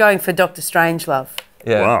ended up going for Dr. Strangelove.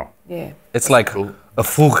 Yeah. Wow. Yeah. It's like a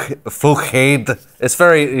fuckhead. It's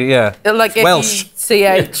very, Like Welsh.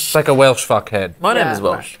 FUCH. It's like a Welsh fuckhead. My name is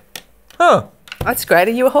Welsh. Huh. That's great.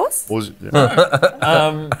 Are you a horse?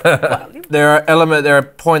 There are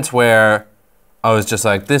points where I was just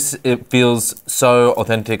like, it feels so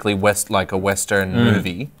authentically like a Western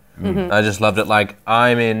movie. Mm-hmm. I just loved it. Like,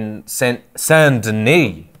 I'm in Saint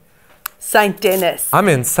Denis. Saint Denis. I'm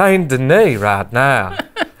in Saint Denis right now.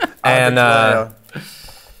 and I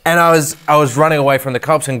was running away from the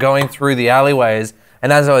cops and going through the alleyways,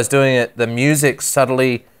 and as I was doing it, the music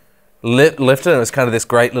subtly lifted, and it was kind of this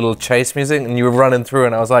great little chase music, and you were running through,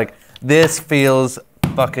 and I was like, this feels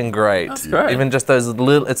fucking great. That's great. Even just those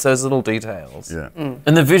little details. Yeah.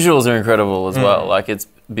 And the visuals are incredible as well. Like, it's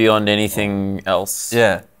beyond anything else.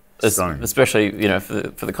 Yeah. Especially, you know,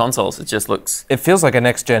 for the consoles, it just looks... It feels like a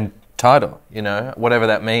next-gen title, you know, whatever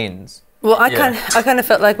that means. Well, I kind of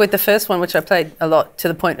felt like with the first one, which I played a lot to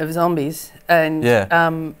the point of zombies, and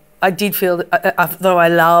I did feel, though I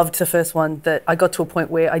loved the first one, that I got to a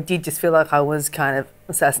point where I did just feel like I was kind of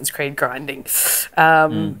Assassin's Creed grinding.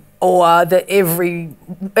 Or that every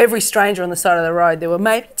stranger on the side of the road, there were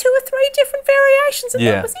maybe 2 or 3 different variations, and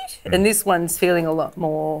that was it. And this one's feeling a lot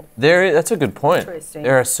more. That's a good point. Interesting.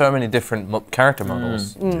 There are so many different character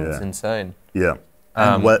models. It's insane. Yeah.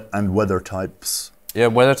 And weather types. Yeah,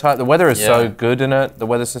 weather type. The weather is so good in it. The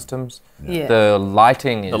weather systems. Yeah. The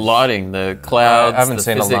lighting is. The lighting, the clouds. I haven't the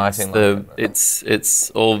seen physics, a lighting.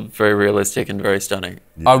 It's all very realistic and very stunning.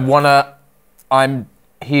 Yeah. I'm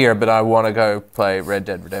here, but I want to go play Red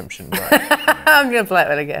Dead Redemption. Right? I'm going to play it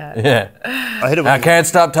when I get home. Yeah. I can't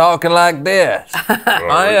stop talking like this.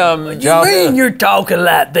 What do you mean you're talking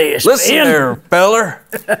like this, Listen there, feller.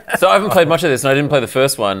 So I haven't played much of this, and I didn't play the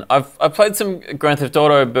first one. I've played some Grand Theft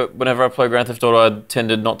Auto, but whenever I play Grand Theft Auto, I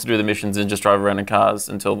tended not to do the missions and just drive around in cars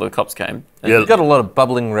until the cops came. You've got a lot of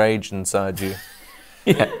bubbling rage inside you.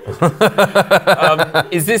 Yeah.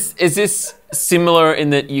 Is this similar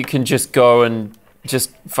in that you can just go and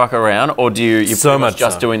just fuck around, or do you so pretty much much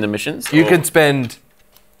just so. doing the missions? You can spend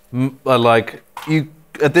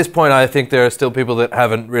at this point. I think there are still people that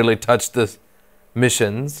haven't really touched the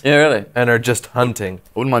missions. Yeah, really, and are just hunting.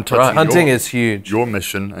 I wouldn't mind touching hunting is huge. Your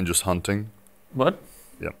mission and just hunting. What?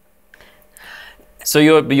 Yeah. So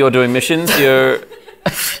you're doing missions. You're.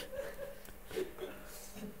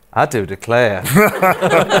 I do declare.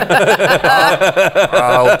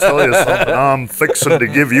 I'll tell you something. I'm fixing to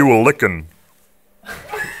give you a licking.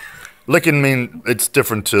 Licking mean it's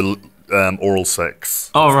different to oral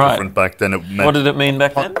sex. Oh, it's right. Different back then. It meant What did it mean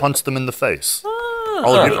back then? Punch them in the face.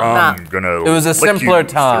 Oh. I'm gonna. It was a lick simpler you,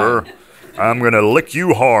 time. Sir. I'm gonna lick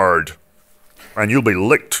you hard, and you'll be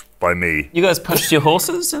licked by me. You guys punched your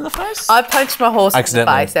horses in the face? I punched my horse in the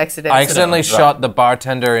face accidentally. I accidentally shot the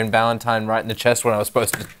bartender in Valentine right in the chest when I was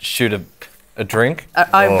supposed to shoot a drink.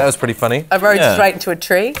 That was pretty funny. I rode straight into a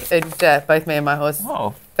tree, and both me and my horse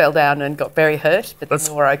fell down and got very hurt, but then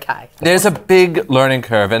we were okay. There's a big learning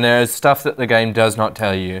curve, and there's stuff that the game does not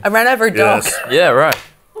tell you. I ran over a dog. Yes. Yeah, right.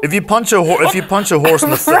 If you punch a horse in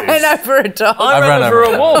the face, ran over a dog. I ran over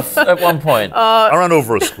a wolf at one point. I ran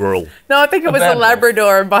over a squirrel. No, I think it was a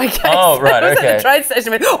Labrador in my case. Oh, right, I was okay. at the train station.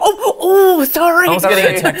 I went, oh, sorry. I was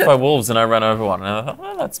getting attacked by wolves and I ran over one. And I thought,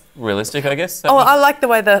 well, that's realistic, I guess. I like the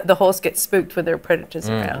way the horse gets spooked when there are predators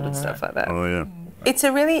around and stuff like that. Oh, yeah. It's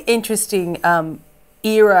a really interesting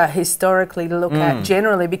era historically to look at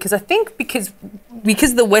generally, because I think because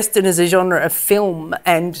the Western is a genre of film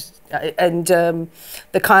and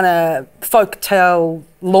the kind of folk tale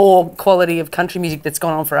lore quality of country music that's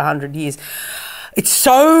gone on for 100 years. It's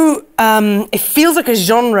so, it feels like a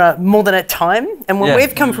genre more than a time. And when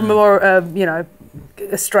we've come from more,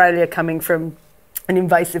 Australia coming from an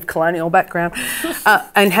invasive colonial background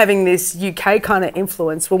and having this UK kind of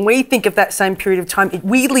influence, when we think of that same period of time, it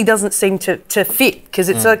weirdly doesn't seem to fit, because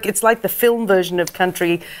it's like the film version of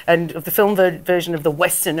country and of the film version of the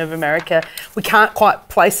Western of America. We can't quite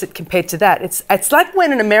place it compared to that. It's like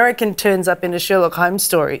when an American turns up in a Sherlock Holmes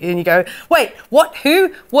story and you go, wait, what,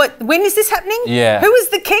 who, what, when is this happening? Yeah. Who is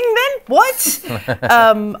the king then? What?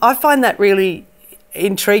 I find that really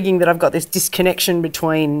intriguing, that I've got this disconnection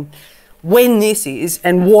between when this is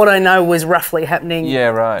and what I know was roughly happening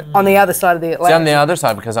on the other side of the Atlantic. See, on the other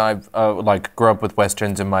side, because I grew up with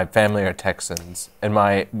Westerns and my family are Texans, and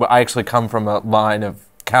I actually come from a line of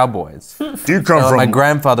cowboys. Do you come from... My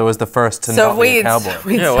grandfather was the first to not be a cowboy. So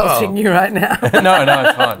we're insulting you right now. No,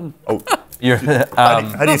 it's fine.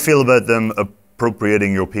 How do you feel about them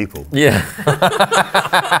appropriating your people? Yeah.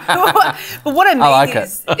 But what I mean like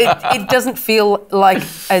is it doesn't feel like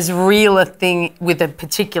as real a thing with a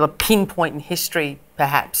particular pinpoint in history,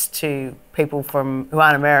 perhaps, to people who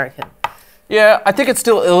aren't American. Yeah, I think it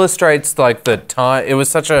still illustrates like the time. It was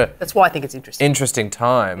such a... That's why I think it's interesting. Interesting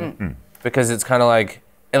time. Because it's kind of like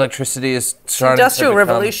electricity is starting to Industrial become,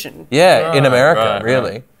 revolution. Yeah, in America,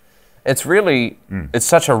 really. It's really... It's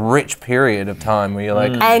such a rich period of time where you're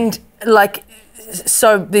like... And like...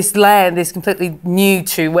 So this land is completely new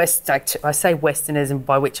to West. I say Westernism,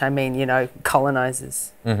 by which I mean,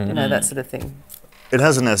 colonisers, that sort of thing. It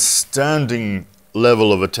has an astounding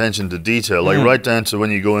level of attention to detail, like right down to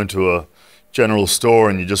when you go into a general store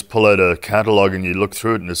and you just pull out a catalogue and you look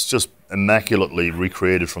through it, and it's just immaculately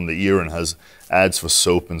recreated from the era and has ads for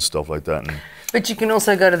soap and stuff like that. But you can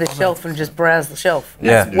also go to the shelf and just browse the shelf,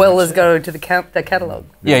 as well as go to the catalogue.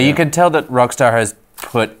 Yeah, you can tell that Rockstar has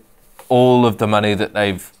put all of the money that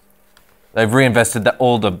they've reinvested,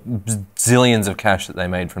 all the zillions of cash that they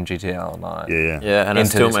made from GTA Online. Yeah, and it's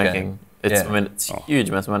still making. It's a huge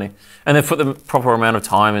amount of money, and they've put the proper amount of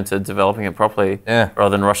time into developing it properly, rather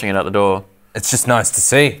than rushing it out the door. It's just nice to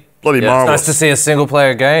see. Bloody marvelous. It's nice to see a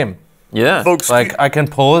single-player game. Yeah, folks. Like I can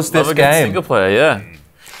pause this game. Single player, yeah.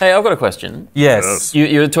 Hey, I've got a question. Yes.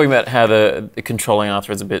 You were talking about how the controlling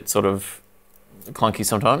after is a bit sort of clunky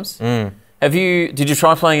sometimes. Did you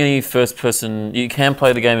try playing any first-person? You can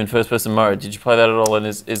play the game in first-person mode. Did you play that at all? And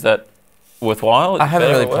is that worthwhile? I haven't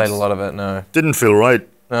really played a lot of it. No. Didn't feel right.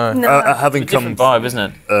 No. Having it's a different vibe,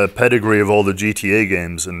 isn't it? Pedigree of all the GTA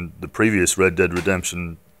games and the previous Red Dead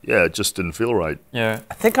Redemption, it just didn't feel right. Yeah.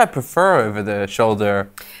 I think I prefer over-the-shoulder.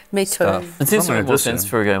 Me too. Stuff. It seems to make more sense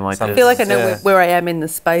for a game like this. I feel like I know where I am in the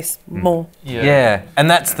space more. Yeah, and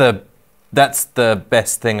that's the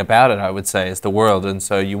best thing about it, I would say, is the world, and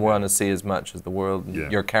so you want to see as much as the world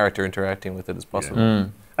and your character interacting with it as possible.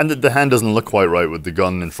 And the hand doesn't look quite right with the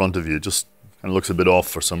gun in front of you, it just kind of looks a bit off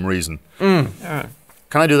for some reason. Can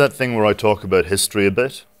I do that thing where I talk about history a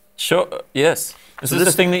bit? Sure, yes. Is this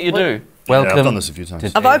the thing that you do? Welcome. I've done this a few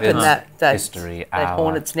times. I've opened that History that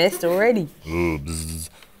hornet's nest already.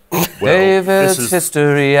 David's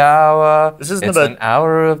History Hour. This isn't it's about an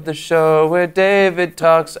hour of the show where David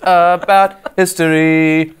talks about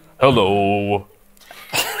history. Hello.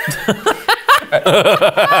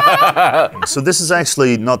 So this is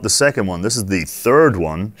actually not the second one. This is the third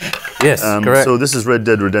one. Yes, correct. So this is Red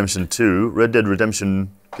Dead Redemption 2. Red Dead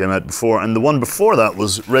Redemption came out before, and the one before that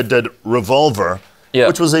was Red Dead Revolver,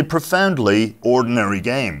 which was a profoundly ordinary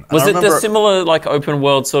game. Was it the similar, like, open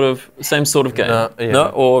world same sort of game? No,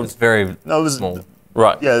 or it's very small.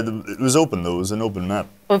 Right. Yeah, it was open though. It was an open map.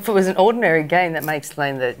 Well, if it was an ordinary game, that may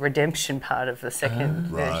explain the redemption part of the second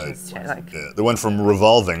version. They went from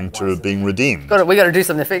revolving to being redeemed. We got to do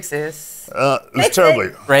something to fix this. It was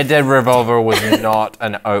terribly. Red Dead Revolver was not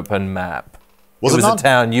an open map. Was it it was not? a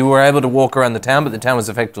town. You were able to walk around the town, but the town was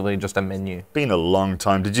effectively just a menu. Been a long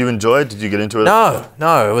time. Did you enjoy it? Did you get into it? No,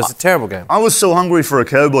 it was a terrible game. I was so hungry for a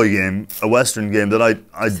cowboy game, a Western game, that I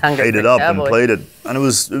ate it up and played it. And it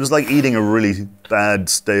was like eating a really bad,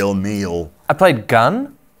 stale meal. I played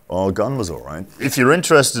Gun. Oh, Gun was all right. If you're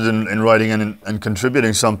interested in writing and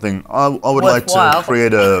contributing something, I would like to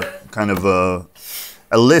create a kind of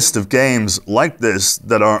a list of games like this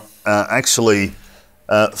that are actually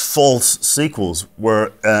false sequels,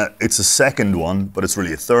 where it's a second one, but it's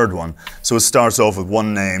really a third one. So it starts off with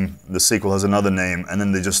one name, the sequel has another name, and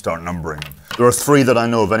then they just start numbering them. There are 3 that I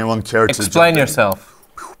know of. Anyone care to explain yourself?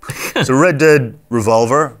 So Red Dead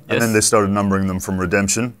Revolver, and then they started numbering them from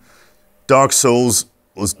Redemption. Dark Souls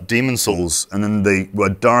was Demon Souls, and then they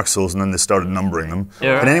had Dark Souls, and then they started numbering them.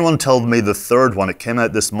 Yeah. Can anyone tell me the third one? It came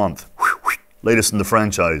out this month. Latest in the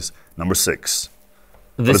franchise, number 6.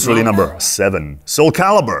 But it's really number 7. Soul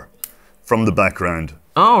Calibur, from the background.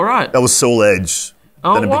 Oh, right. That was Soul Edge.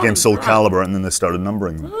 Then it became Soul Calibur, and then they started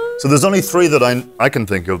numbering them. So there's only 3 that I can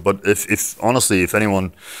think of, but if honestly, if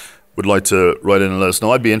anyone would like to write in and let us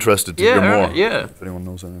know, I'd be interested to hear more. Yeah. If anyone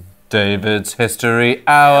knows anything. David's History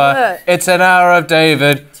Hour. It's an hour of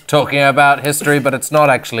David talking about history, but it's not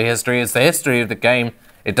actually history. It's the history of the game.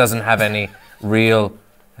 It doesn't have any real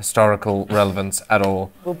historical relevance at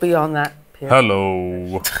all. We'll be on that.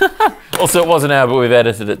 Hello. Also, it was an hour, but we've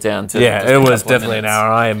edited it down to. Yeah, it was definitely an hour.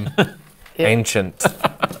 I am ancient.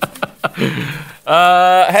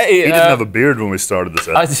 Hey, he didn't have a beard when we started this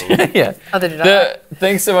episode. Yeah. Other did I.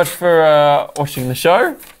 Thanks so much for watching the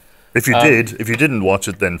show. If you didn't watch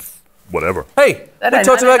it, then whatever. Hey, we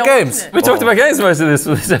talked about games. We talked about games most of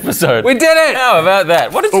this episode. We did it. How about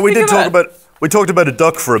that? What did you think about? We talked about a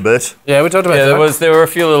duck for a bit. Yeah, we talked about that. There were a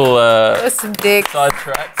few little There's some dicks. side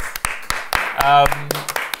tracks.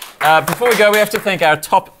 Before we go, we have to thank our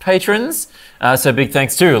top patrons. So big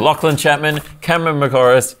thanks to Lachlan Chapman, Cameron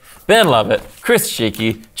McCorris, Ben Lovett, Chris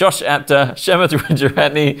Sheeky, Josh Apter, Shemath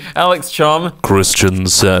Rajaratney, Alex Chom, Christian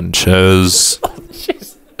Sanchez,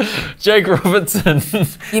 Jake Robertson,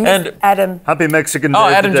 and Adam. Happy Mexican Day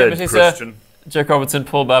Adam of the Dead, Jim Christian. Jake Robertson,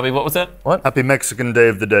 Paul Barbie. What was that? What? Happy Mexican Day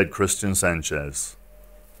of the Dead, Christian Sanchez.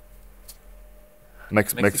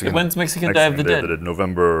 Mexican. When's Mexican Day of the Dead?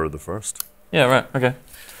 November the 1st. Yeah, right. Okay.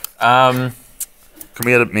 Can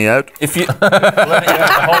we edit me out? If you, the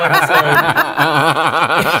whole episode.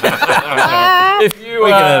 If you, we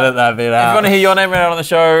can edit that bit out. If you want to hear your name read out on the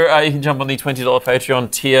show, you can jump on the $20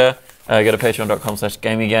 Patreon tier. Go to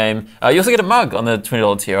patreon.com/GameyGame. You also get a mug on the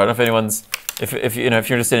 $20 tier. I don't know if anyone's, if you're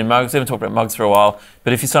interested in mugs. We haven't talked about mugs for a while,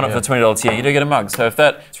 but if you sign up for the $20 tier, you do get a mug. So if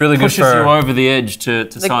that really pushes good you over the edge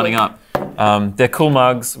to signing up, they're cool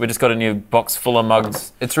mugs. We just got a new box full of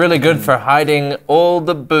mugs. It's really good for hiding all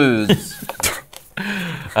the booze.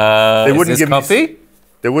 They wouldn't give coffee? me.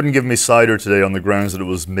 They wouldn't give me cider today on the grounds that it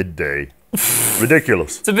was midday.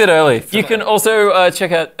 Ridiculous. It's a bit early. You can also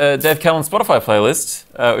check out Dave Callan's Spotify playlist,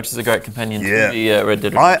 which is a great companion to the Red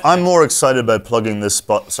Dead. I'm more excited about plugging this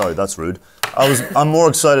spot. Sorry, that's rude. I'm more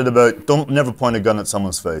excited about. Never point a gun at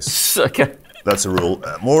someone's face. Okay. That's a rule.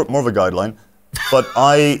 More of a guideline. But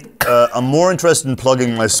I'm more interested in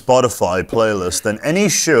plugging my Spotify playlist than any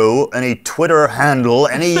show, any Twitter handle,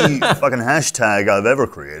 any fucking hashtag I've ever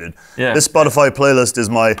created. Yeah. This Spotify playlist is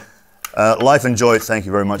my life and joy. Thank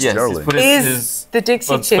you very much, Geraldine. Is the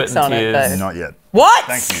Dixie Chicks on it, though? Not yet. What?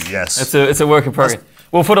 Thank you, yes. It's a work in progress.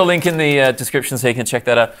 We'll put a link in the description so you can check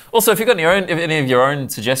that out. Also, if you've got any of your own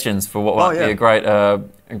suggestions for what might be a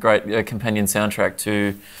great companion soundtrack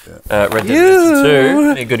to Red Dead Redemption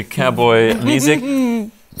 2, any good cowboy music.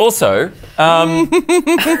 Also,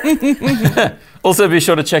 also be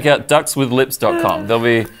sure to check out duckswithlips.com. There'll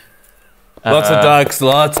be lots of ducks,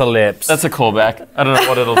 lots of lips. That's a callback. I don't know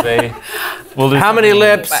what it'll be. We'll do how many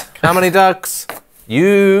lips? How many ducks?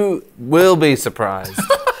 You will be surprised.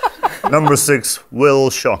 Number 6 will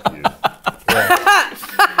shock you.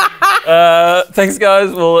 Thanks,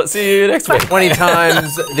 guys. We'll see you next week. 20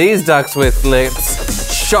 times these ducks with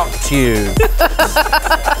lips shocked you.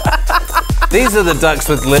 These are the ducks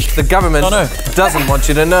with lips the government doesn't want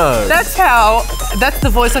you to know. That's the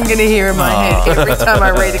voice I'm going to hear in my head every time I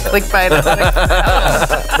read a clickbait.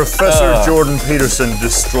 Professor Jordan Peterson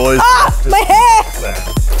destroys... my hair!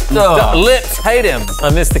 Lips hate him. I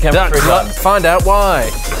missed the chemistry button. Find out why.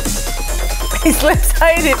 His lips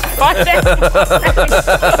hate it. Find out.